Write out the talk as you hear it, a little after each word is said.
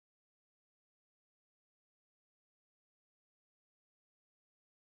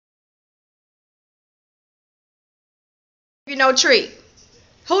You no treat.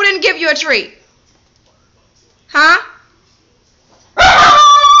 Who didn't give you a treat? Huh?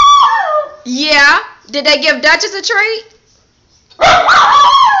 Yeah. Did they give Duchess a treat?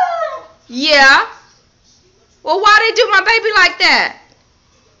 Yeah. Well, why they do my baby like that?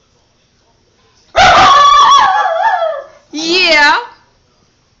 Yeah.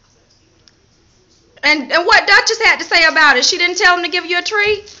 And what Duchess had to say about it? She didn't tell him to give you a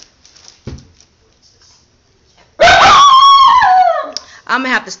treat? I'm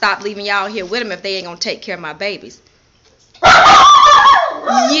going to have to stop leaving y'all here with them if they ain't going to take care of my babies.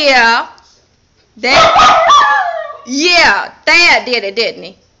 Yeah. Yeah. Thad did it, didn't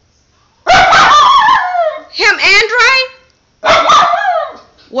he? Him and Dre?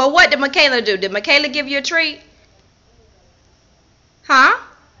 Well, what did Michaela do? Did Michaela give you a treat? Huh?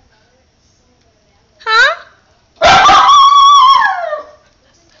 Huh?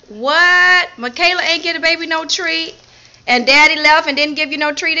 What? Michaela ain't get a baby no treat? And Daddy left and didn't give you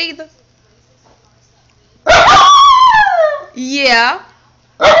no treat either? Yeah.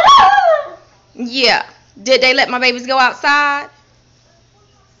 Yeah. Did they let my babies go outside?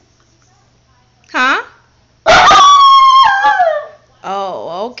 Huh?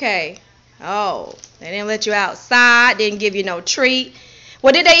 Oh, okay. Oh, they didn't let you outside, didn't give you no treat.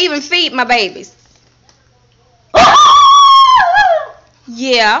 Well, did they even feed my babies?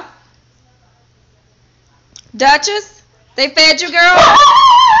 Yeah. Duchess, they fed you, girl?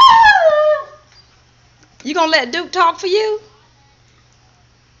 You gonna let Duke talk for you?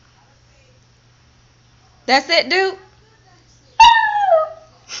 That's it, Duke?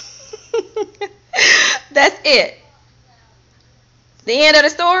 That's it. The end of the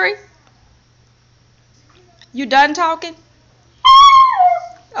story? You done talking?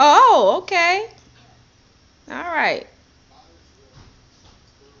 Oh, okay. All right.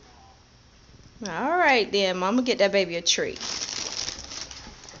 All right, then. Mama get that baby a treat.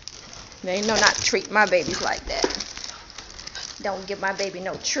 They know not to treat my babies like that. Don't give my baby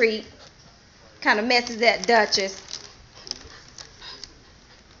no treat. Kind of mess is that, Duchess?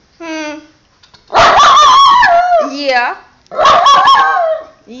 Yeah.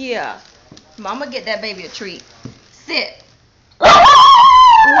 Yeah. Mama get that baby a treat. Sit.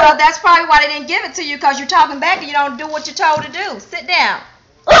 Well, that's probably why they didn't give it to you, because you're talking back and you don't do what you're told to do. Sit down.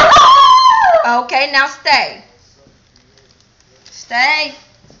 Okay, now stay. Stay.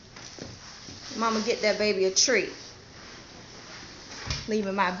 Mama get that baby a treat.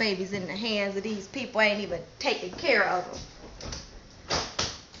 Leaving my babies in the hands of these people ain't even taking care of them.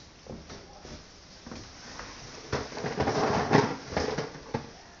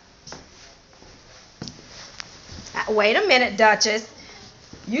 Wait a minute, Duchess.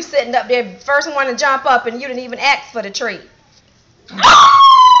 You sitting up there, first one to jump up, and you didn't even ask for the treat.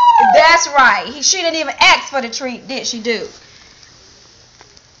 That's right. She didn't even ask for the treat, did she, do?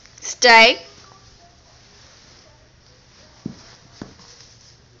 Stay.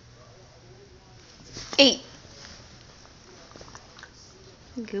 Eat.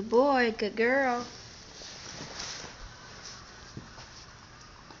 Good boy, good girl.